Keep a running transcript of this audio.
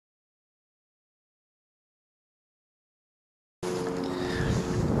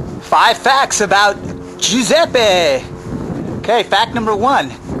5 facts about Giuseppe. Okay, fact number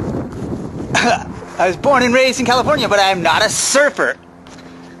 1. I was born and raised in California, but I am not a surfer.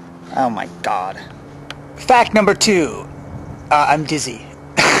 Oh my God. Fact number 2. I'm dizzy.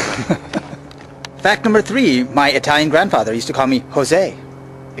 Fact number 3. My Italian grandfather used to call me Jose,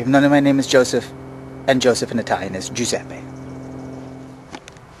 even though my name is Joseph, and Joseph in Italian is Giuseppe.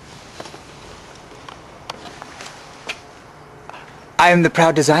 I am the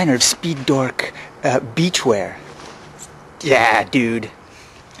proud designer of Speed Dork beachwear. Yeah, dude.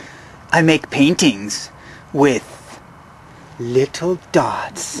 I make paintings with little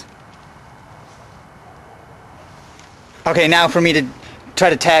dots. Okay, now for me to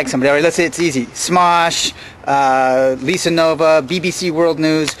try to tag somebody. All right, let's say it's easy. Smosh, Lisa Nova, BBC World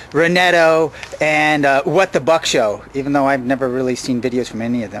News, Renetto, and What the Buck Show, even though I've never really seen videos from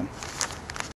any of them.